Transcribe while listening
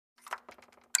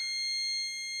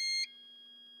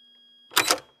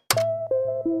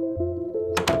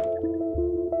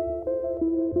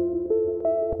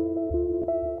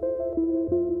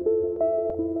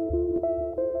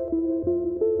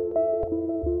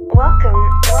What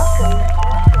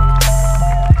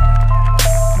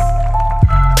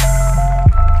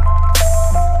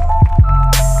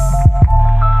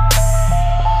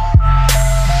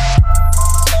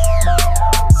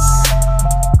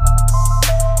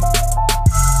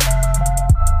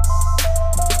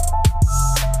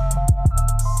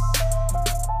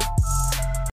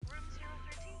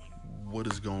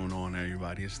is going on,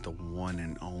 everybody? It's the one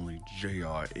and only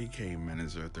JR, aka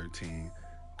Menacer13.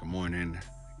 Good morning,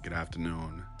 good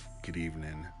afternoon, good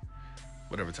evening,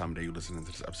 whatever time of day you're listening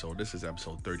to this episode. This is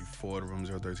episode 34 of the Room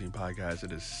 013 podcast.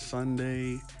 It is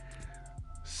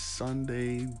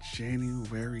Sunday,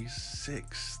 January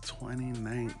 6,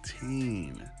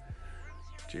 2019.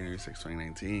 January 6,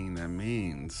 2019. That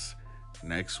means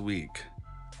next week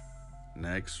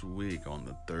on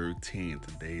the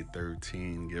 13th, day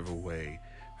 13 giveaway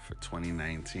for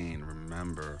 2019.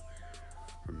 Remember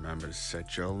to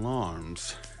set your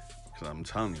alarms, because I'm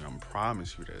telling you, I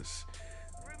promise you this,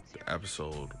 the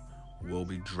episode will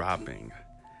be dropping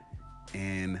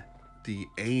in the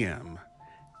AM,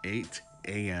 8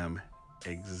 a.m.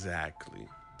 exactly.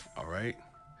 All right,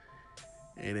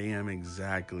 8 a.m.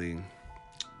 exactly.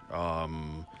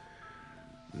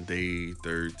 Day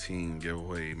 13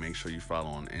 giveaway. Make sure you follow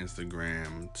on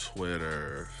Instagram,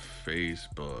 Twitter,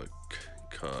 Facebook,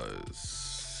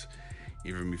 because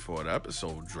even before the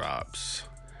episode drops,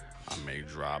 I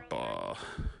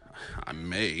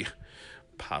may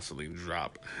possibly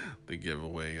drop the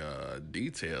giveaway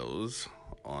details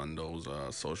on those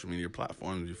social media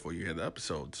platforms before you hear the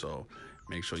episode. So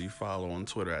make sure you follow on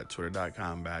Twitter at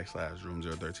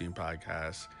twitter.com/room013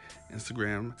 podcast,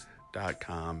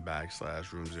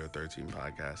 Instagram.com/room013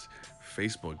 podcast,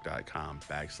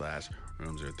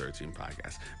 Facebook.com/room013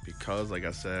 podcast. Because, like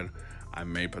I said, I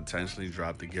may potentially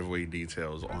drop the giveaway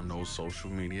details on those social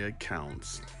media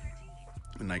accounts.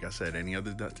 And like I said, any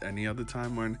other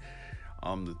time when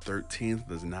the 13th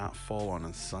does not fall on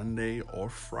a Sunday or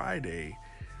Friday,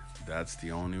 that's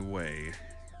the only way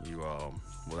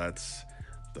that's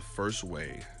the first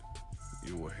way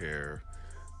you will hear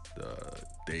the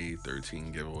day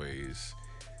 13 giveaways.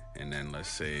 And then let's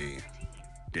say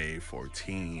day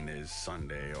 14 is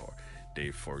Sunday, or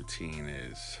day 14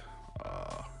 is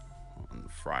on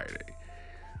Friday,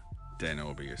 then it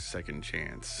will be a second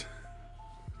chance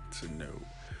to know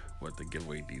what the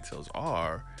giveaway details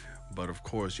are. But of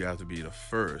course, you have to be the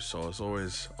first. So it's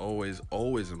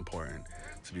always important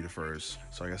to be the first.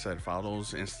 So like I said, follow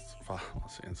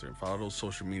those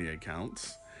social media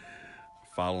accounts,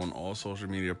 follow on all social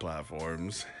media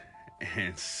platforms,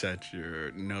 and set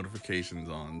your notifications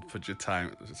on.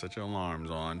 Set your alarms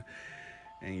on.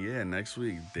 And yeah, next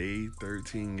week, day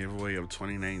 13 giveaway of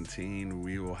 2019,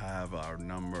 we will have our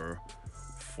number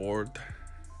 4th.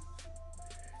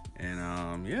 And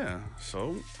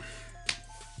so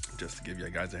just to give you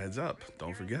guys a heads up,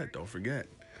 don't forget.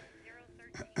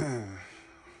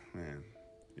 Man,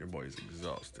 your boy's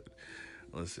exhausted.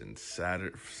 Listen,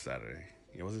 Saturday.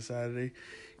 Yeah, was it Saturday?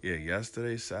 Yeah,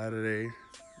 yesterday, Saturday.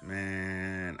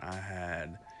 Man, I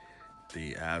had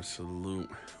the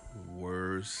absolute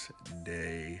worst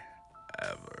day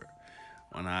ever.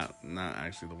 Well, not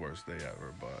actually the worst day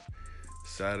ever, but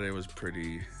Saturday was a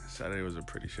pretty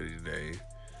shitty day.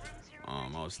 I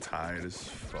was tired as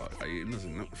fuck.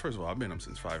 First of all, I've been up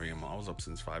since 5 a.m. I was up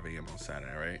since 5 a.m. on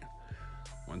Saturday, right?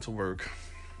 Went to work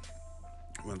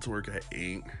at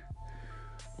 8.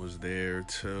 Was there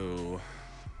till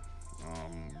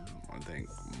I think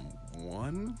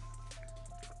 1.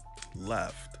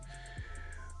 Left.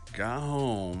 Got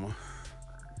home.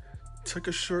 Took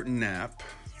a short nap.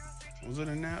 Was it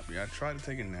a nap? Yeah, I tried to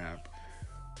take a nap.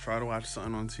 Tried to watch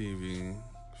something on TV.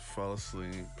 Fell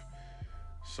asleep.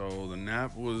 So the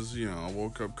nap was, I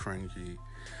woke up cranky.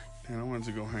 And I wanted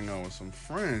to go hang out with some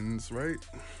friends, right?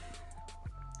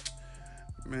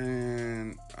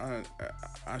 Man, I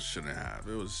shouldn't have.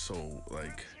 It was so,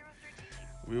 like,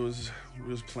 we was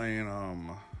playing,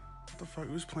 what the fuck?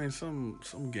 We was playing some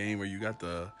game where you got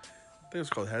I think it's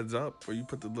called Heads Up, where you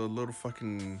put the little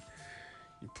fucking,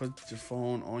 you put your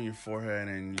phone on your forehead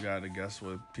and you gotta guess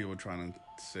what people are trying to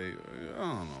say. I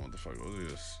don't know what the fuck it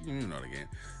was. You know the game.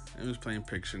 It was playing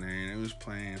Pictionary, and it was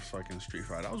playing fucking Street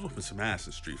Fighter. I was whooping some ass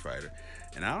in Street Fighter,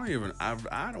 and I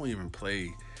don't even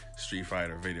play Street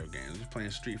Fighter video games. I was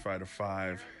playing Street Fighter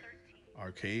 5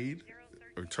 arcade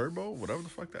or turbo, whatever the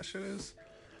fuck that shit is.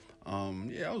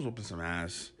 Yeah, I was whooping some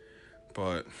ass,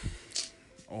 but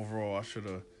overall, I should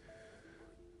have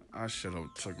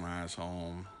took my ass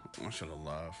home. I should have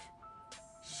left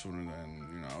sooner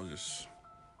than, I was just,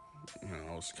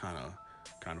 I was kind of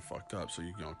fucked up. So,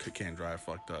 can't drive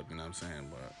fucked up, you know what I'm saying?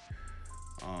 But,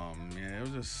 yeah,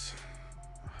 was just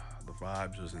the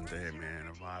vibes wasn't there, man.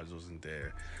 The vibes wasn't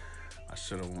there. I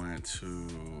should have went to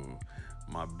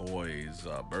my boy's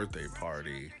birthday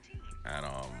party at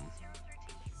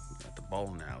the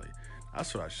bowling alley.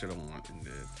 That's what I should have went and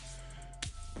did.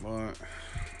 But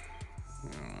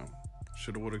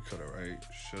shoulda, woulda, coulda, right?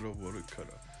 Shoulda, woulda,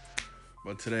 coulda.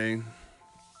 But today,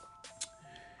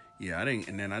 yeah, I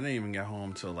didn't even get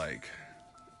home till like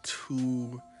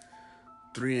 2,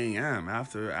 3 a.m.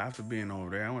 After being over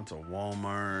there. I went to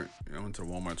Walmart. I went to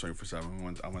Walmart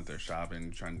 24/7. I went there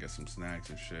shopping, trying to get some snacks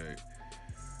and shit.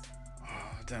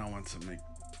 Then I went to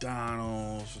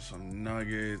McDonald's for some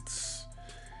nuggets.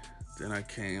 Then I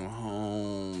came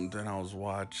home. Then I was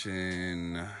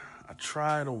watching. I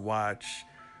tried to watch.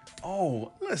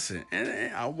 Oh, listen,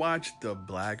 and I watched the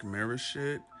Black Mirror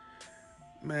shit.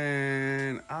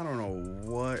 Man, I don't know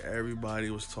what everybody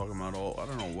was talking about. I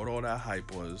don't know what all that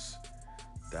hype was.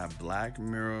 That Black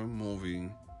Mirror movie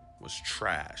was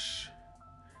trash.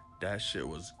 That shit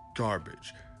was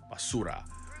garbage. Basura.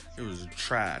 It was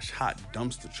trash. Hot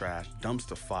dumpster trash.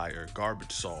 Dumpster fire.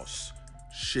 Garbage sauce.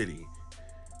 Shitty.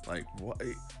 Like, what?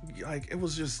 Like, it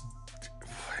was just...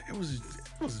 It was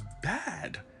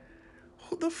bad.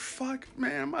 Who the fuck?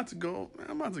 Man, I'm about to go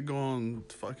on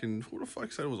fucking... Who the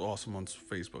fuck said it was awesome on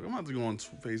Facebook? I'm about to go on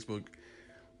Facebook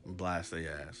and blast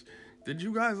their ass. Did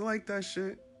you guys like that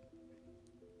shit?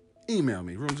 Email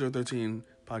me,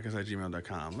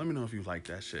 room013podcast@gmail.com. Let me know if you like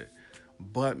that shit.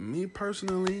 But me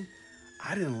personally,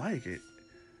 I didn't like it.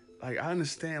 Like, I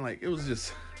understand, like, it was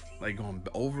just, like, going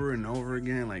over and over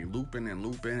again, like, looping, and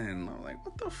I'm like,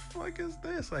 what the fuck is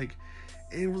this? Like,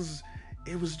 it was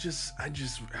just, I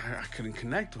couldn't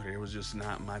connect with it. It was just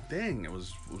not my thing. It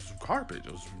was garbage.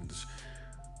 It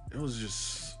was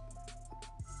just,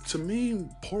 to me,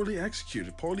 poorly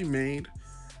executed, poorly made.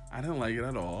 I didn't like it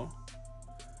at all.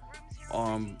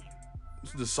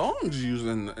 The songs used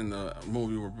in the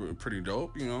movie were pretty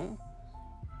dope, you know.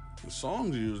 The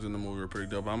songs used in the movie were pretty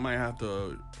dope. I might have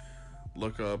to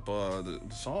look up the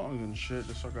songs and shit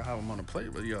just so I can have them on the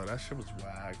plate. But yo, that shit was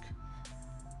whack.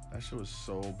 That shit was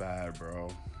so bad, bro.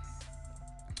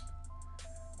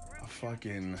 I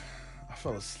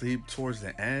fell asleep towards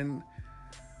the end.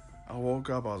 I woke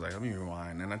up, I was like, let me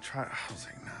rewind. And I was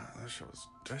like, nah, that shit was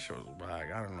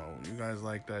whack. I don't know. You guys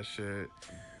like that shit?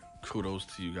 Kudos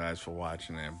to you guys for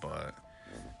watching it, but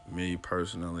me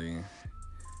personally,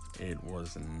 it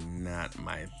was not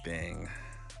my thing.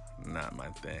 Not my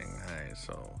thing. Hey,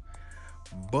 so,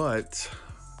 but,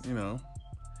 you know,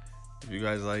 if you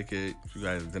guys like it, if you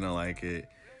guys didn't like it,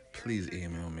 please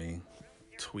email me,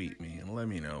 tweet me, and let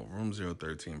me know.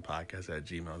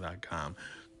 room013podcast@gmail.com,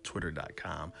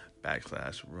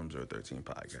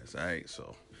 twitter.com/room013podcast. All right,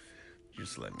 so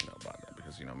just let me know about that,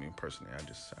 because, you know, me personally, I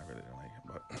really don't like it.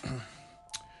 But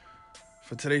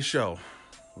for today's show,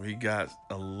 we got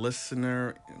a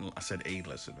listener. I said a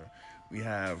listener. We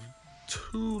have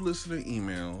 2 listener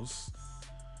emails.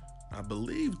 I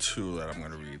believe 2 that I'm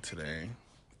going to read today.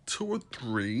 2 or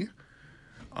 3.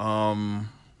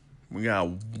 We got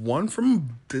one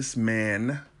from this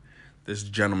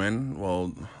gentleman.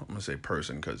 Well, I'm going to say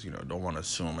person because, you know, don't want to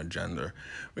assume a gender.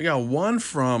 We got one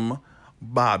from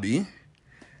Bobby.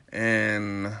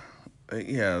 And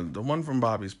yeah, the one from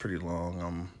Bobby is pretty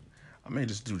long. I may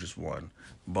just do just one,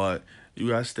 but you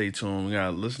guys stay tuned. We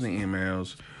got listening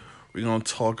emails. We're gonna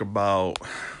talk about.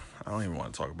 I don't even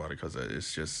want to talk about it because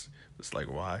it's like,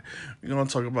 why? We're gonna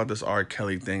talk about this R.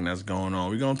 Kelly thing that's going on.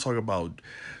 We're gonna talk about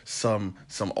some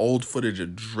old footage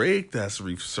of Drake that's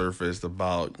resurfaced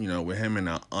about, you know, with him and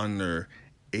an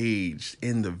underage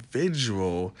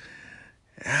individual.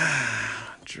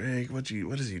 Drake, what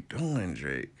is he doing,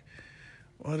 Drake?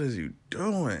 What is he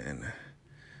doing?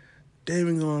 Then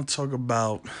we're going to talk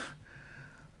about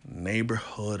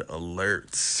neighborhood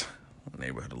alerts.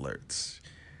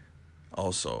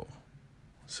 Also,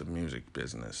 some music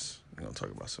business. We're going to talk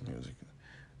about some music.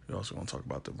 We're also going to talk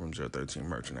about the Room 013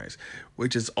 merchandise,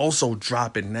 which is also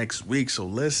dropping next week. So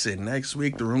listen, next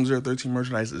week, the Room 013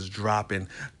 merchandise is dropping.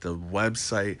 The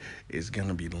website is going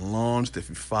to be launched. If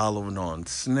you're following on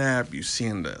Snap, you're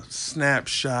seeing the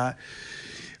snapshot.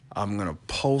 I'm going to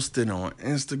post it on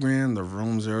Instagram. The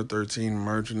Room 013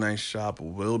 merchandise shop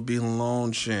will be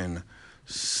launching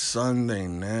Sunday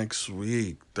next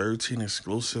week. 13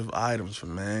 exclusive items for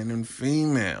man and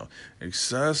female.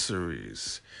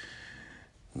 Accessories.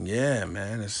 Yeah,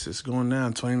 man, it's going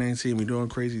down. 2019, we're doing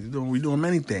crazy. We're doing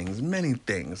many things.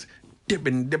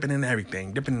 Dipping in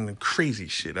everything. Dipping in the crazy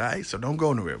shit, all right? So don't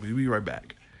go nowhere. We'll be right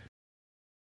back.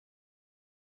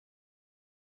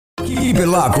 Keep it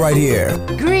locked right here.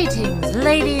 Greetings,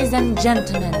 ladies and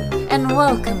gentlemen, and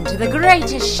welcome to the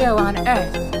greatest show on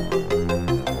earth.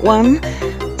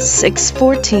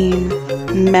 1614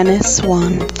 Menace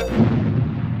 1.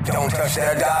 Don't touch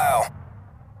that dial.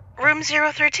 Room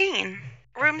 013.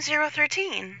 Room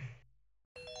 013.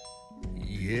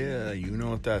 Yeah, you know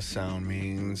what that sound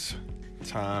means.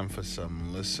 Time for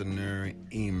some listener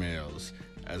emails.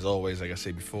 As always, like I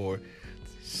said before,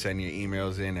 send your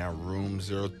emails in at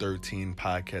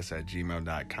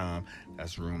room013podcast@gmail.com.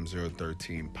 That's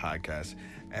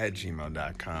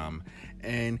room013podcast@gmail.com.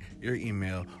 And your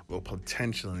email will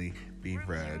potentially be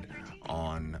read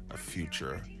on a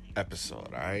future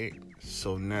episode, alright?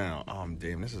 So now,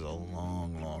 damn, this is a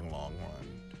long one.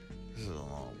 This is a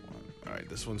long one. Alright,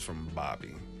 this one's from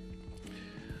Bobby.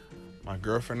 My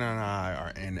girlfriend and I are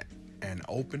in an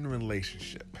open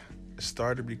relationship. It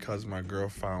started because my girl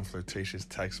found flirtatious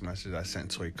text messages I sent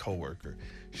to a coworker.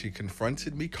 She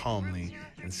confronted me calmly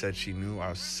and said she knew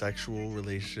our sexual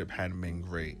relationship hadn't been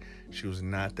great. She was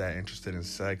not that interested in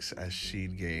sex as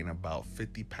she'd gained about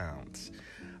 50 pounds.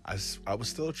 I was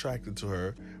still attracted to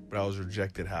her, but I was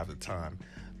rejected half the time.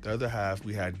 The other half,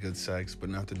 we had good sex, but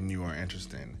nothing new or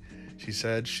interesting. She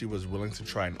said she was willing to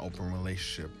try an open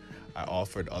relationship. I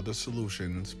offered other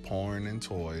solutions, porn and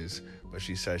toys, but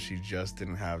she said she just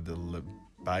didn't have the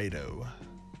libido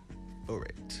for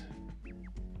it.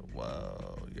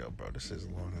 Whoa, yo, bro, this is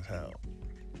long as hell.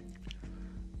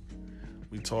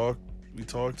 We talked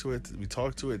to it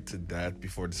to death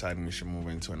before deciding we should move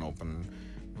into an open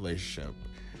relationship.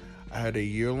 I had a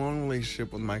year-long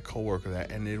relationship with my coworker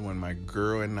that ended when my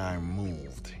girl and I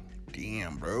moved.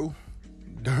 Damn, bro.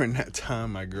 During that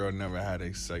time, my girl never had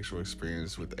a sexual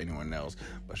experience with anyone else,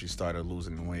 but she started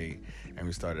losing weight, and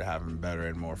we started having better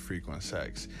and more frequent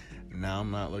sex. Now I'm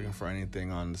not looking for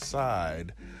anything on the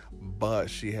side, but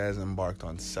she has embarked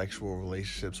on sexual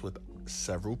relationships with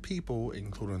several people,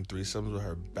 including threesomes with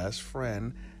her best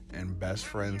friend and best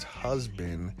friend's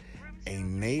husband, a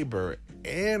neighbor,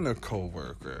 and a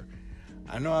coworker.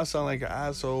 I know I sound like an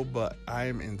asshole, but I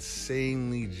am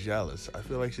insanely jealous. I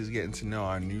feel like she's getting to know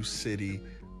our new city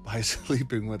by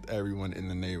sleeping with everyone in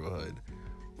the neighborhood.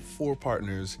 4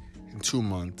 partners in 2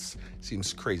 months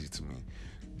seems crazy to me.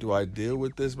 Do I deal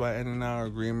with this by ending our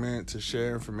agreement to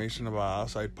share information about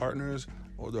outside partners,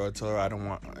 or do I tell her I don't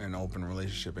want an open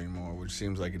relationship anymore, which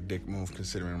seems like a dick move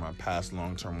considering my past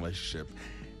long-term relationship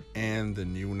and the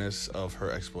newness of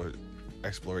her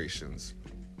explorations?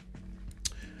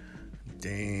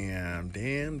 Damn,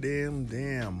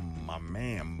 my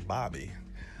man, Bobby.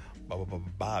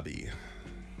 Bobby.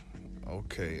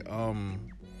 Okay,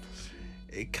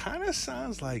 it kind of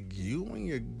sounds like you and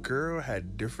your girl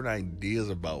had different ideas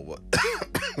about what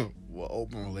what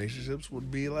open relationships would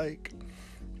be like.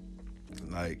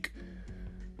 Like,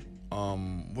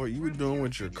 what you were doing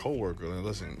with your coworker.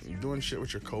 Listen, doing shit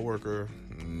with your coworker,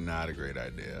 not a great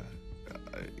idea.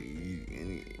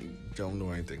 Don't do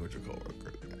anything with your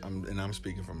coworker. I'm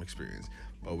speaking from experience.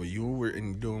 But what you were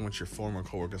doing with your former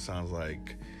coworker sounds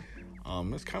like,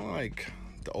 it's kind of like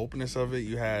the openness of it.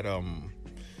 You had, I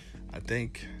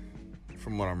think,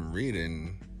 from what I'm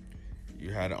reading,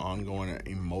 you had an ongoing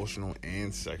emotional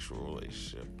and sexual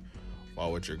relationship.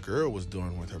 While what your girl was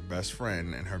doing with her best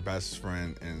friend and her best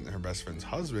friend's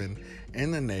husband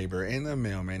and the neighbor and the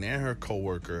mailman and her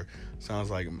coworker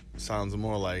sounds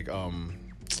more like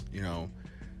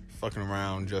fucking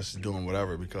around, just doing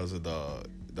whatever because of the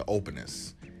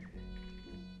openness.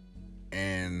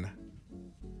 And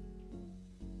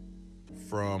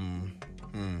from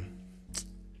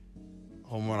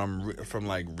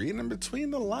reading in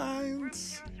between the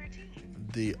lines,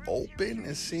 the open,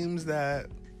 it seems that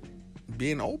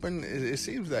being open, it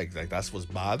seems like that's what's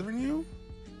bothering you,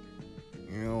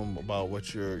 about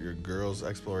what your girl's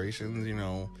explorations,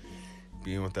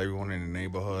 being with everyone in the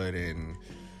neighborhood and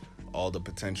all the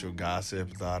potential gossip,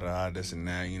 this and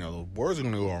that. The words are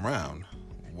going to go around.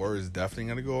 Words definitely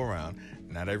going to go around.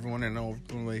 Not everyone in an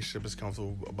open relationship is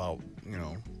comfortable about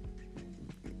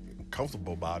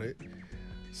it.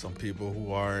 Some people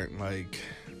who aren't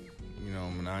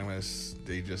monogamous,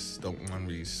 they just don't want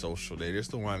to be social. They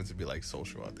just don't want it to be like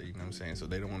social out there, you know what I'm saying? So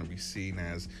they don't want to be seen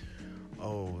as,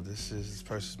 oh, this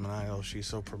person's monogamous, she's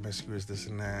so promiscuous, this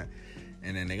and that.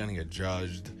 And then they're going to get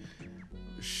judged.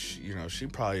 She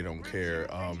probably don't care.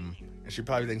 And she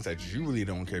probably thinks that you really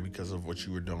don't care because of what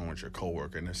you were doing with your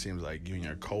coworker. And it seems like you and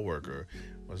your coworker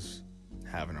was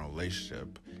having a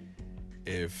relationship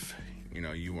if,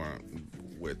 you weren't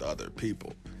with other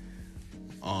people.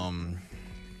 And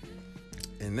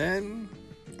then,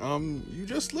 you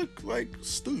just look like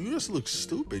you just look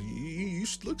stupid. You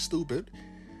look stupid.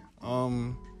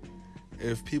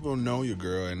 if people know your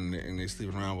girl and they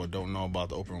sleeping around but don't know about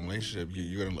the open relationship,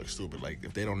 you're gonna look stupid. Like,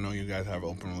 if they don't know you guys have an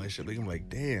open relationship, they can be like,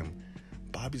 damn,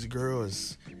 Bobby's girl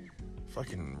is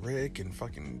fucking Rick and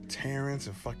fucking Terrence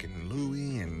and fucking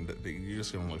Louie, and you're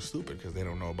just gonna look stupid because they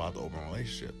don't know about the open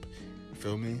relationship. You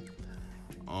feel me?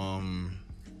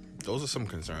 Those are some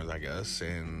concerns, I guess,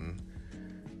 and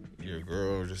your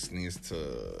girl just needs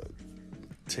to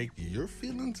take your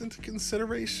feelings into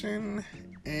consideration,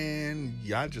 and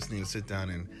y'all just need to sit down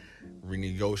and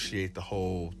renegotiate the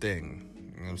whole thing.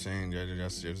 You know what I'm saying? You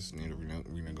just need to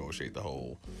renegotiate the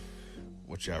whole,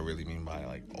 what y'all really mean by,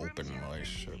 like, open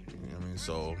relationship. You know what I mean?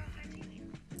 So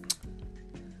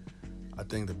I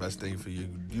think the best thing for you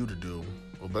to do,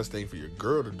 or best thing for your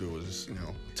girl to do, is, you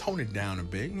know, tone it down a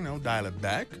bit, you know, dial it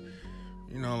back.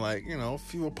 You know, like, you know,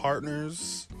 fewer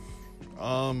partners,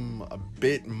 a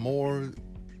bit more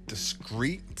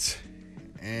discreet,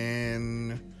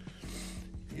 and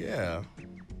yeah.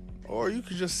 Or you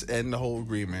could just end the whole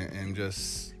agreement and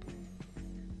just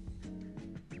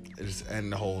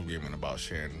end the whole agreement about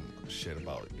sharing shit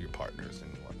about your partners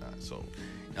and whatnot. So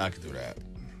I could do that.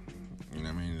 You know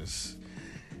what I mean? Just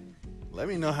let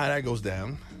me know how that goes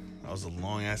down. That was a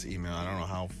long ass email. I don't know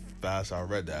how fast I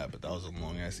read that, but that was a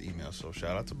long ass email. So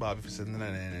shout out to Bobby for sending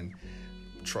that in and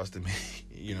trusting me,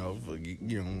 you know,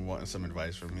 wanting some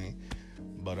advice from me.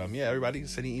 But yeah, everybody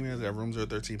send me emails at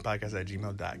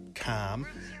room013podcast@gmail.com.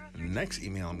 Next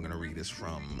email I'm gonna read is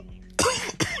from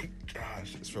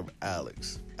it's from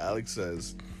Alex. Alex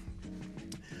says,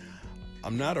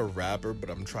 I'm not a rapper,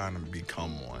 but I'm trying to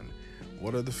become one.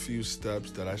 What are the few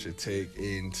steps that I should take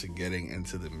into getting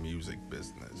into the music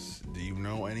business? Do you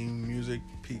know any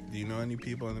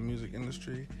people in the music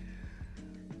industry?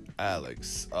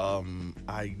 Alex, I'm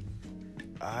not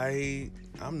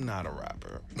a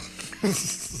rapper.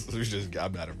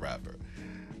 I'm not a rapper.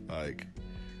 Like,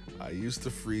 I used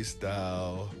to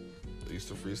freestyle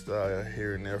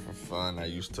here and there for fun. I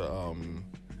used to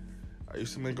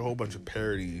make a whole bunch of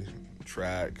parody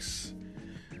tracks.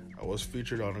 I was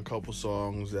featured on a couple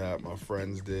songs that my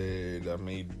friends did. I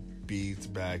made beats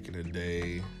back in the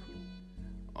day.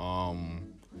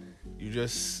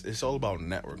 It's all about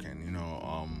networking, you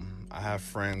know. I have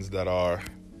friends that are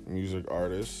music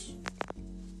artists.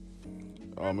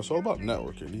 It's all about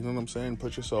networking, you know what I'm saying?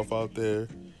 Put yourself out there.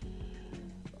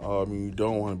 You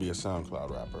don't want to be a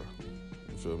SoundCloud rapper.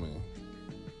 You feel me?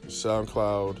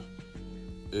 SoundCloud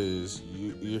is,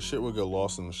 your shit will get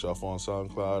lost in the shuffle on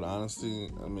SoundCloud. Honestly,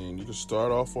 I mean, you can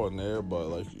start off on there, but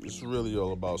like, it's really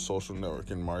all about social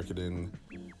networking, marketing.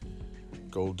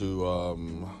 Go do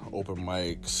open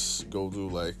mics. Go do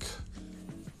like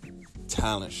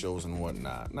talent shows and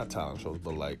whatnot. Not talent shows,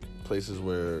 but like places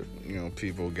where, you know,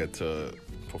 people get to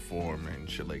perform and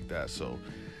shit like that. So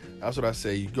that's what I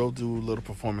say. You go do little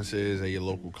performances at your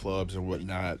local clubs and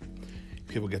whatnot.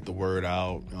 People get the word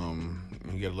out.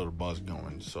 You get a little buzz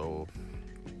going. So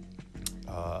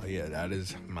yeah, that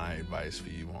is my advice for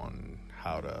you on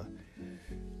how to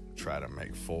try to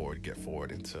get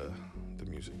forward into the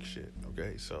music shit.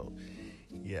 Okay, so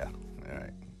yeah. All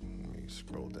right, let me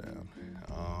scroll down.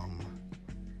 I'm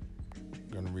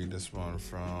gonna read this one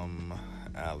from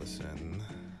Allison.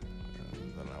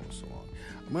 That was so long.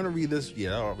 I'm gonna read this.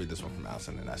 Yeah, I'll read this one from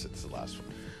Allison, and that's it. This is the last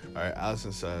one. All right,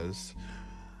 Allison says,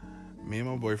 me and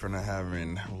my boyfriend are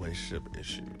having relationship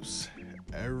issues.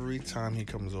 Every time he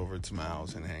comes over to my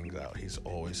house and hangs out, he's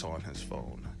always on his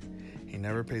phone. He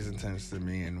never pays attention to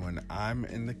me, and when I'm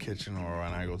in the kitchen or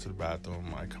when I go to the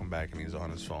bathroom, I come back and he's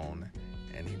on his phone,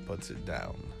 and he puts it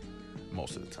down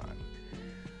most of the time.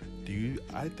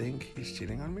 I think he's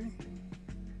cheating on me?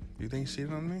 Do you think he's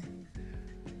cheating on me?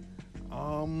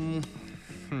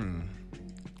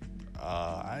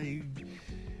 I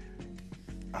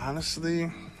honestly,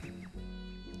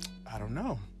 I don't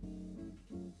know.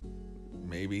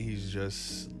 Maybe he's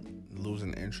just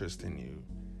losing interest in you.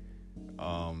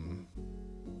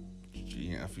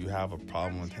 If you have a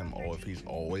problem with him, or if he's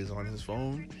always on his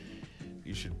phone,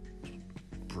 you should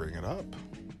bring it up.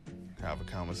 Have a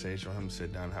conversation with him.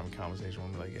 Sit down and have a conversation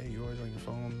with him. Like, hey, you always on your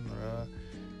phone?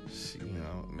 You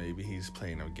know, maybe he's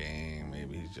playing a game.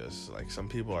 Maybe he's just, like, some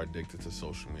people are addicted to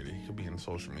social media. He could be in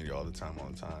social media all the time.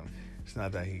 It's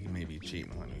not that he may be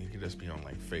cheating on you. He could just be on,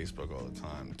 like, Facebook all the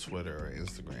time, Twitter or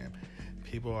Instagram.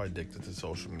 People are addicted to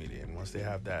social media, and once they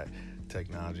have that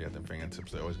technology at their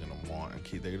fingertips, they're always going to want and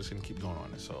they're just going to keep going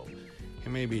on it. So he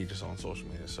may be just on social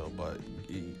media. So, but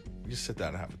you just sit down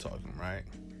and have a talk to him, right?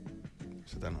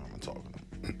 Sit down and have a talk with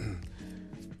him.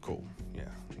 Cool. Yeah,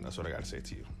 that's what I got to say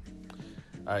to you.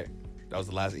 All right, that was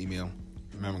the last email.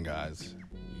 Remember, guys,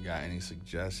 you got any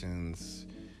suggestions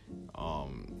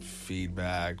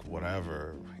feedback,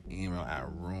 whatever, email at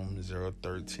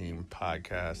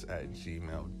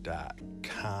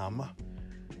room013podcast@gmail.com,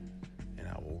 and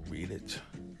I will read it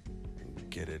and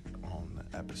get it on the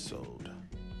episode.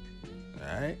 All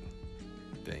right?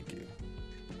 Thank you.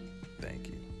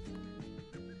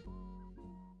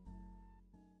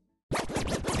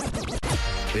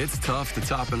 It's tough to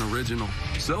top an original,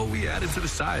 so we added to the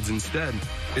sides instead.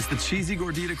 It's the Cheesy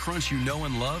Gordita Crunch you know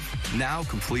and love, now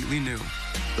completely new.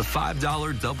 The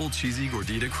 $5 Double Cheesy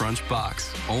Gordita Crunch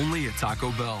Box, only at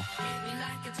Taco Bell.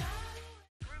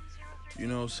 You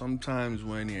know, sometimes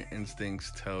when your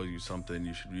instincts tell you something,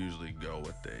 you should usually go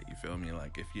with it. You feel me?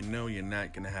 Like, if you know you're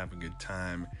not going to have a good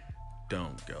time,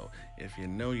 don't go. If you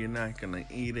know you're not going to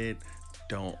eat it,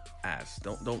 don't ask.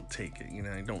 Don't take it. You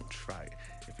know, don't try it.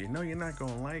 If you know you're not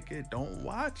going to like it, don't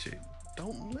watch it.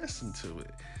 Don't listen to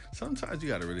it. Sometimes you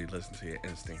got to really listen to your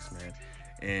instincts, man.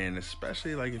 And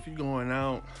especially, like, if you're going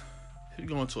out, if you're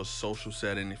going to a social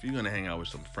setting, if you're going to hang out with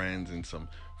some friends and some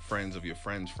friends of your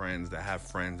friends' friends that have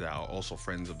friends that are also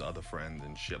friends of the other friends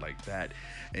and shit like that,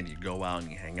 and you go out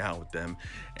and you hang out with them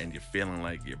and you're feeling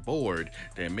like you're bored,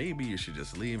 then maybe you should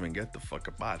just leave and get the fuck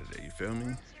up out of there. You feel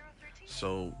me?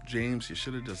 So, James, you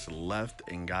should have just left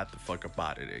and got the fuck up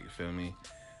out of there. You feel me?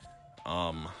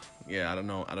 Yeah, I don't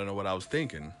know what I was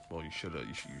thinking. Well, you should have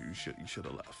left. You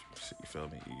feel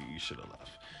me? You should have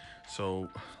left. So,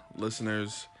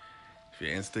 listeners, if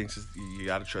your instincts, you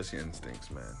gotta trust your instincts,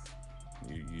 man.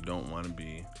 You don't want to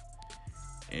be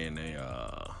in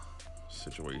a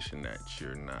situation that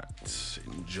you're not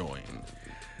enjoying,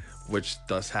 which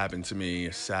thus happened to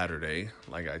me Saturday.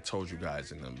 Like I told you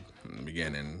guys in the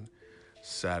beginning,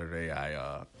 Saturday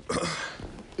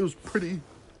it was pretty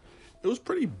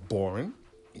boring.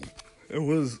 It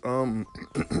was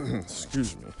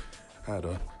excuse me, I had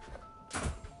a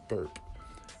burp.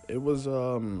 It was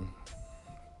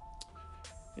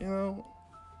you know,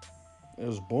 it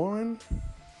was boring,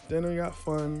 then it got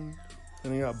fun,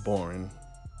 then it got boring.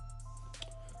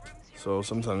 So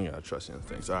sometimes you gotta trust your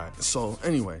instincts. Alright, so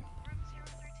anyway,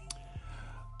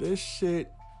 this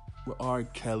shit with R.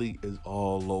 Kelly is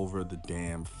all over the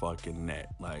damn fucking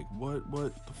net. Like, what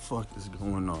the fuck is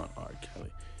going on, R. Kelly?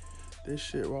 This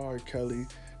shit with R. Kelly,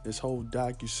 this whole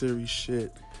docuseries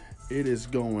shit, it is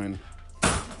going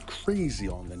crazy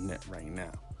on the net right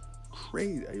now.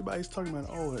 Crazy. Everybody's talking about,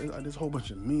 there's a whole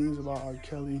bunch of memes about R.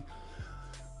 Kelly.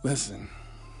 Listen,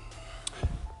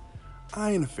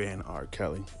 I ain't a fan of R.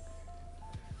 Kelly.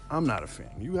 I'm not a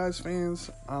fan. You guys fans?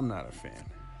 I'm not a fan.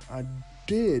 I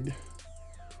did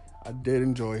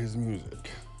enjoy his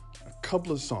music. A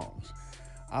couple of songs.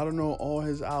 I don't know all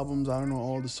his albums. I don't know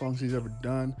all the songs he's ever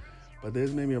done. But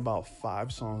there's maybe about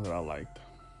 5 songs that I liked.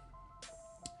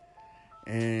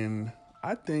 And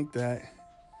I think that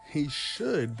he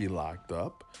should be locked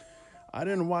up. I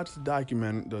didn't watch the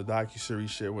docuseries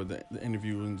shit with the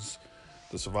interviews,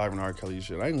 the Surviving R. Kelly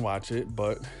shit. I didn't watch it,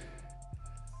 but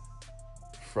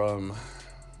from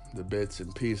the bits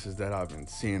and pieces that I've been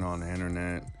seeing on the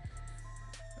internet,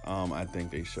 I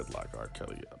think they should lock R.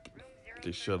 Kelly up.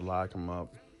 They should lock him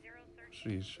up.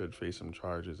 She should face some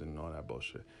charges and all that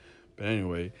bullshit. But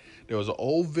anyway, there was an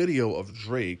old video of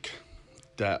Drake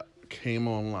that came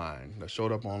online, that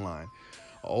showed up online.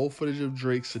 Old footage of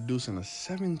Drake seducing a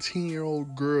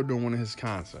 17-year-old girl during one of his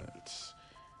concerts.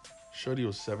 Shorty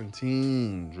was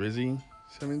 17, Drizzy,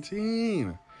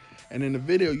 17. And in the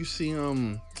video, you see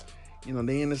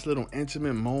they in this little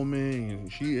intimate moment.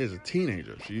 And she is a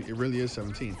teenager. It really is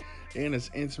 17. They in this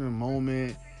intimate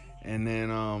moment, and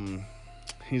then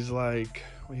he's like,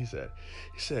 what he said?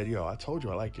 He said, "Yo, I told you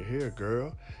I like your hair,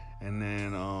 girl." And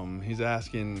then he's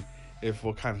asking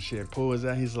what kind of shampoo is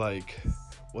that. He's like,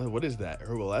 what is that?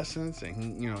 Herbal Essence?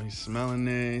 And he's smelling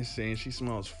it, saying she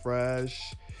smells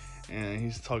fresh. And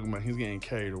he's talking about he's getting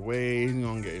carried away, he's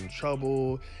gonna get in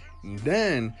trouble. And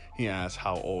then he asks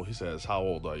how old. He says, "How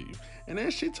old are you?" And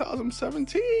then she tells him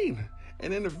 17.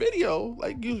 And in the video,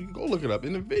 like, you go look it up.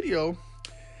 In the video,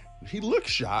 he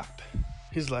looks shocked.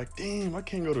 He's like, "Damn, I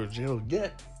can't go to jail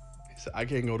yet." He said, "I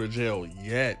can't go to jail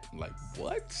yet." I'm like,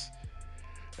 what?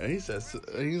 And he's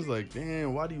like,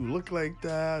 "Damn, why do you look like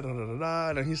that?" Da, da, da, da.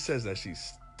 And he says that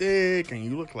she's thick, and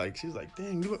she's like,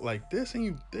 "Dang, you look like this and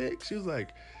you thick." She was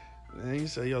like, and he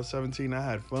said, "Yo, 17, I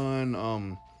had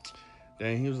fun."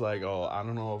 Then he was like, "Oh, I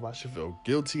don't know if I should feel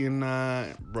guilty or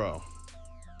not." Bro.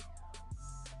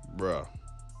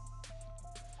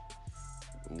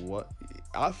 What?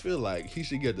 I feel like he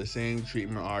should get the same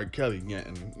treatment R. Kelly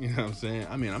getting. You know what I'm saying?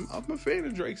 I mean, I'm a fan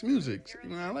of Drake's music.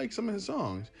 I like some of his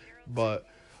songs. But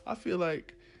I feel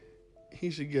like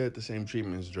he should get the same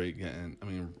treatment as Drake getting. I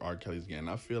mean, R. Kelly's getting.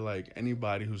 I feel like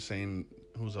anybody who's saying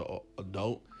who's an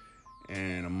adult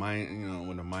and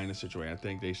with a minor situation. I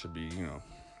think they should be,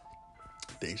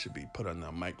 they should be put under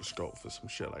a microscope for some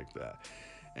shit like that.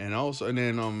 And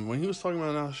then when he was talking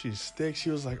about how she's thick, she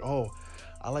was like, oh,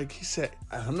 he said,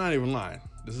 I'm not even lying.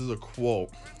 This is a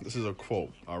quote.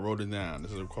 I wrote it down.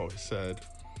 This is a quote. He said,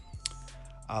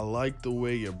 I like the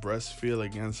way your breasts feel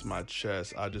against my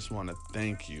chest. I just want to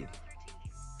thank you.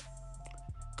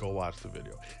 Go watch the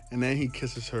video. And then he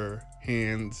kisses her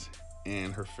hands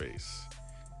and her face.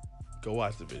 Go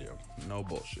watch the video. No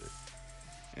bullshit.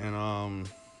 And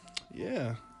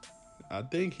yeah, I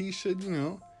think he should,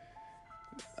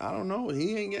 I don't know.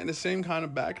 He ain't getting the same kind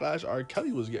of backlash R.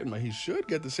 Kelly was getting, but he should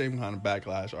get the same kind of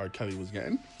backlash R. Kelly was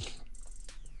getting.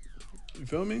 You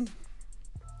feel me?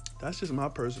 That's just my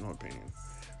personal opinion.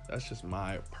 You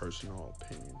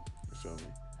feel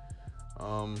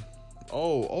me?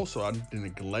 Also, I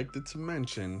neglected to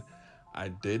mention, I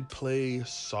did play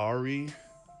Sorry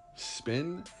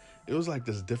Spin. It was like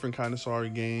this different kind of Sorry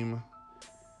game.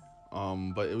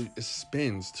 But it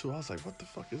spins too. I was like, what the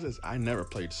fuck is this? I never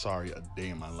played Sorry a day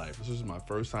in my life. This was my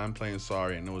first time playing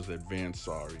Sorry, and it was advanced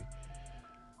Sorry.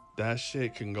 That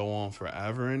shit can go on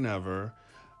forever and ever.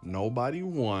 Nobody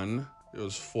won. It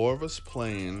was 4 of us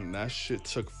playing. That shit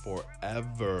took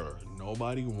forever.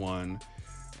 Nobody won.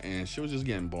 And shit was just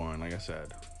getting boring, like I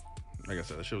said. That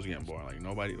shit was getting boring.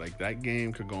 That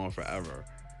game could go on forever.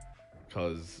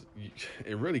 Because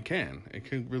it really can. It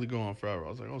could really go on forever. I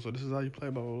was like, oh, so this is how you play,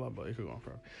 blah, blah, blah. But it could go on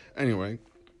forever. Anyway,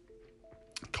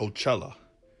 Coachella.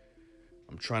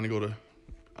 I'm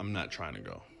not trying to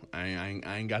go. I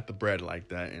ain't got the bread like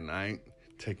that. And I ain't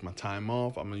take my time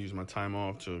off. I'm going to use my time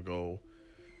off to go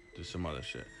do some other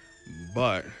shit.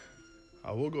 But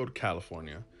I will go to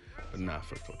California, but not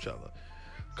for Coachella.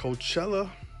 Coachella,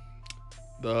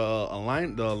 the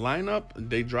lineup,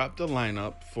 they dropped the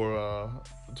lineup for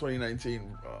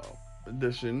 2019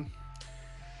 edition,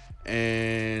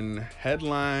 and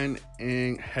headlining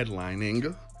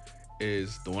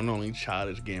is the one and only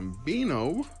Childish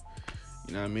Gambino.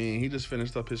 You know what I mean? He just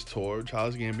finished up his tour.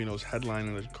 Childish Gambino's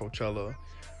headlining at Coachella.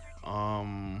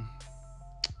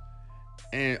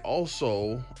 And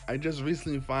also, I just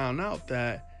recently found out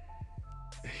that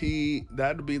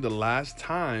that'd be the last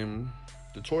time.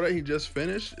 The tour that he just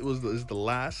finished was the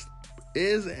last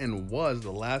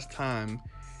time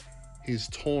he's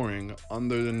touring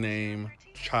under the name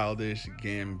Childish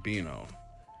Gambino.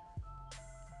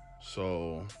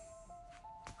 So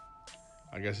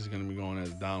I guess he's gonna be going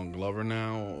as Donald Glover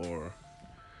now, or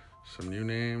some new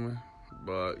name.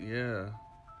 But yeah,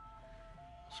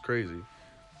 it's crazy.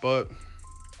 But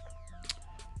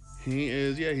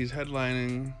he's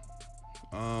headlining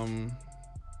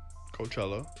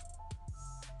Coachella.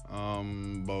 Blah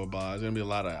blah blah. There's gonna be a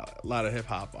lot of hip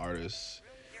hop artists.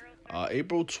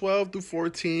 April 12 through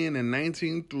 14 and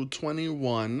 19 through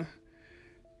 21.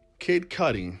 Kid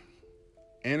Cudi,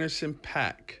 Anderson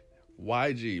 .Paak,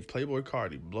 YG, Playboi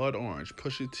Carti, Blood Orange,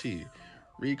 Pusha T,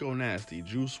 Rico Nasty,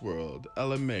 Juice WRLD,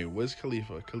 LMA, Wiz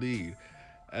Khalifa, Khalid,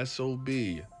 SOB,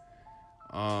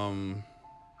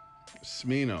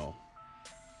 Smino,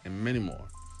 and many more.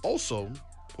 Also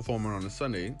performing on a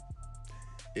Sunday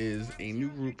is a new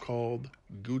group called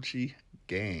Gucci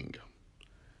Gang.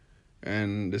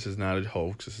 And this is not a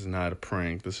hoax. This is not a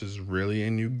prank. This is really a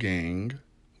new gang.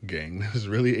 This is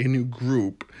really a new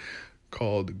group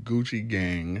called Gucci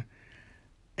Gang.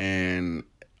 And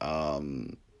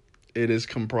it is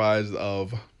comprised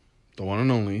of the one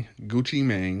and only Gucci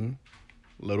Mane,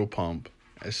 Lil Pump,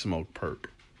 and Smoke Perp.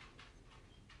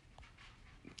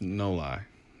 No lie.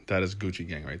 That is Gucci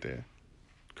Gang right there.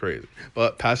 Crazy.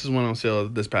 But passes went on sale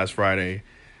this past Friday.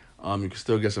 You can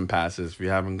still get some passes. If you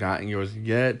haven't gotten yours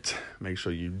yet, make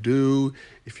sure you do.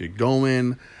 If you're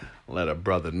going, let a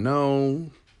brother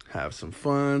know. Have some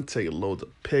fun. Take loads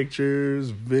of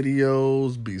pictures,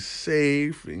 videos. Be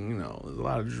safe. And, there's a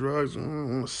lot of drugs.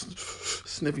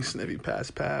 Sniffy,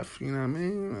 path. You know what I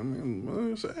mean? What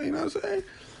I'm saying?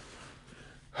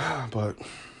 But,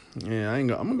 yeah, I'm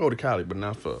going to go to Cali, but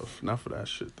not for that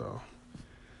shit, though.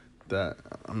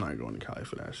 I'm not going to Cali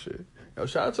for that shit. Yo,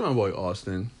 shout out to my boy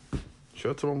Austin.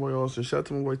 Shout out to my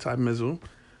boy Ty Mizzle.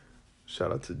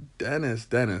 Shout out to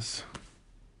Dennis.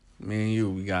 Me and you,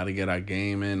 we got to get our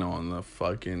game in on the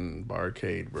fucking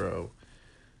barcade, bro.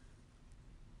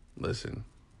 Listen,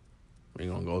 we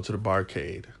going to go to the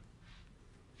barcade.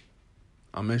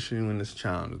 I'm issuing you in this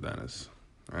challenge, Dennis.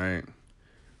 All right?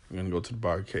 We're going to go to the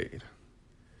barcade.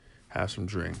 Have some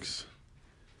drinks.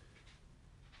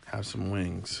 Have some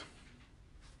wings.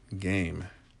 Game.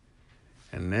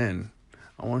 And then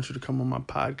I want you to come on my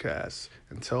podcast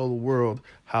and tell the world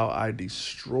how I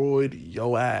destroyed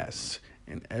your ass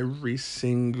in every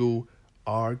single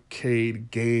arcade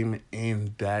game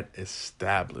in that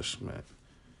establishment.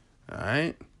 All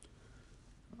right?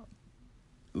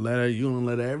 Let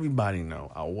everybody know.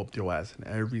 I'll whoop your ass in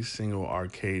every single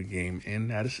arcade game in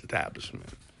that establishment.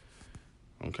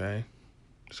 Okay?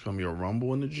 It's going to be a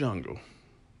rumble in the jungle.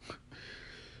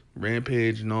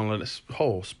 Rampage and all of this.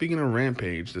 Oh, speaking of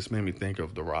Rampage, this made me think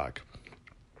of The Rock.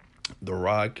 The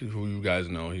Rock, who you guys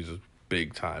know, he's a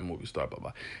big-time movie star, blah,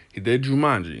 blah. He did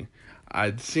Jumanji.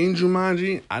 I'd seen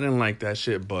Jumanji. I didn't like that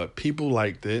shit, but people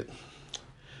liked it.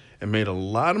 It made a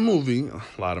lot of made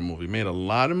a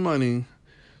lot of money.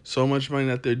 So much money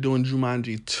that they're doing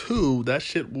Jumanji 2. That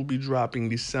shit will be dropping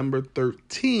December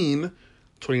 13,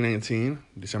 2019.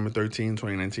 December 13,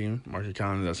 2019. Mark your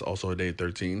calendar. That's also a day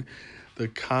 13.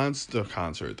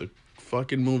 The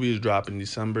fucking movie is dropping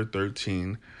December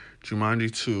 13.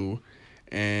 Jumanji 2.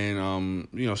 And,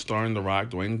 starring The Rock,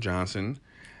 Dwayne Johnson.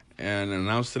 And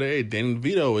announced today, Danny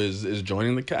DeVito is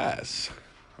joining the cast.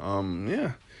 Danny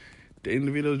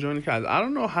DeVito is joining the cast. I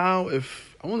don't know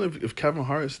I wonder if Kevin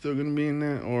Hart is still going to be in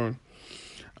that, or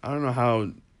I don't know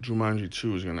how Jumanji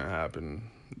 2 is going to happen,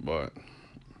 but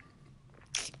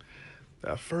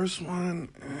that first one,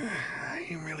 I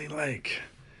ain't really like.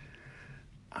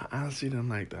 I honestly didn't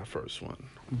like that first one,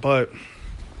 but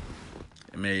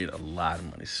it made a lot of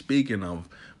money. Speaking of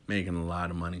making a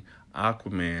lot of money,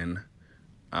 Aquaman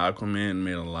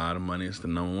made a lot of money. It's the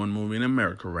number one movie in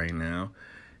America right now.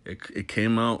 It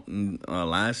came out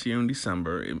last year in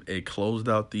December. It closed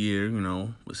out the year,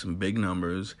 with some big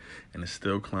numbers, and it's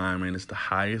still climbing. It's the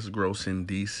highest grossing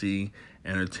DC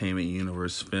Entertainment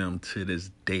Universe film to this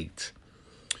date.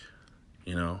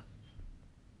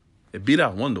 It beat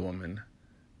out Wonder Woman,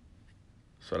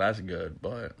 so that's good,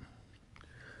 but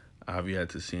I've yet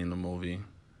to see the movie.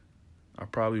 I'll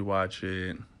probably watch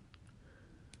it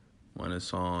when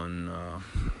it's on.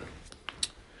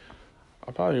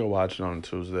 I'll probably go watch it on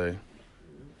Tuesday.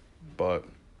 But,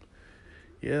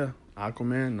 yeah,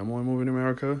 Aquaman, number one movie in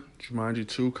America. Jumanji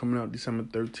 2 coming out December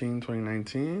 13,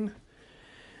 2019.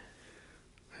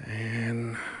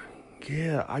 And,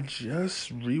 yeah, I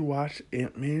just rewatched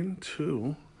Ant-Man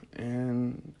 2.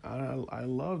 And I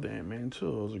loved Ant-Man 2.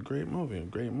 It was a great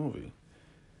movie.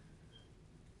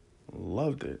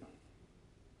 Loved it.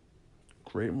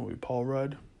 Great movie. Paul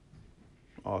Rudd.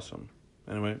 Awesome.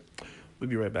 Anyway, we'll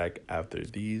be right back after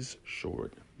these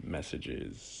short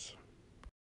messages.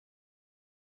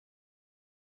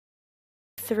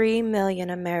 3 million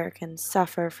Americans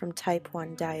suffer from type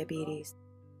 1 diabetes,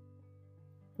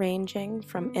 ranging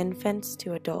from infants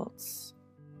to adults.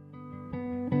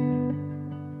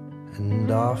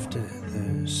 And after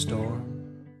the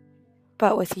storm,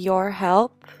 but with your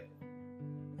help,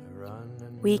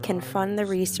 we can fund the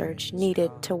research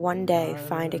needed to one day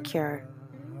find a cure.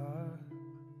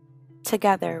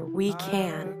 Together, we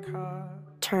can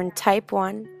turn type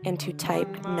 1 into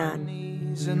type none.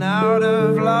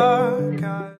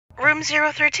 Room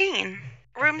 013.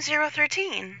 Room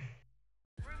 013.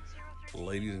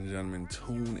 Ladies and gentlemen,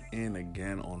 tune in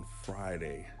again on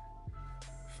Friday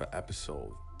for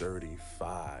episode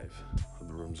 35 of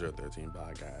the Room 013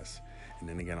 podcast. And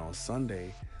then again on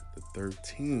Sunday, the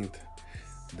 13th,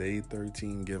 Day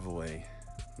 13 giveaway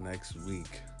next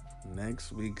week.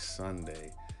 Next week,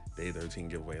 Sunday, Day 13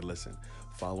 giveaway. Listen,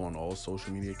 follow on all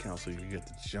social media accounts so you can get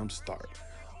the jump start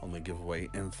on the giveaway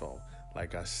info.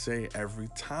 Like I say every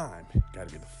time, you got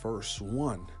to be the first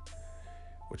one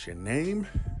with your name,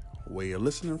 where you're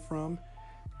listening from,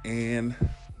 and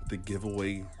the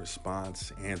giveaway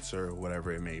response, answer,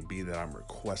 whatever it may be that I'm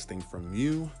requesting from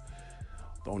you.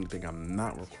 The only thing I'm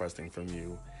not requesting from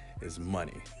you is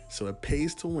money. So it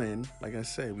pays to win. Like I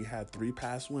said, we had 3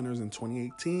 past winners in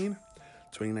 2018.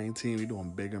 2019, we're doing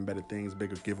bigger and better things,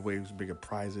 bigger giveaways, bigger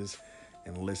prizes.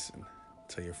 And listen,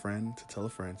 tell your friend to tell a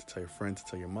friend to tell your friend to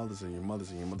tell your mothers and your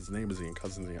mothers and your mother's neighbors and your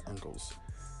cousins and your uncles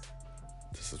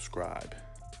to subscribe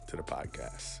to the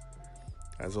podcast.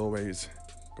 As always,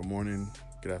 good morning,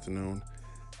 good afternoon,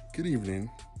 good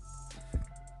evening.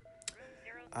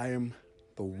 I am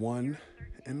the one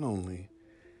and only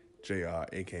JR,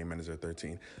 aka Manager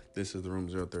 13. This is the Room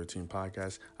 013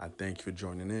 podcast. I thank you for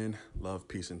joining in. Love,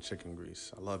 peace, and chicken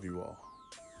grease. I love you all.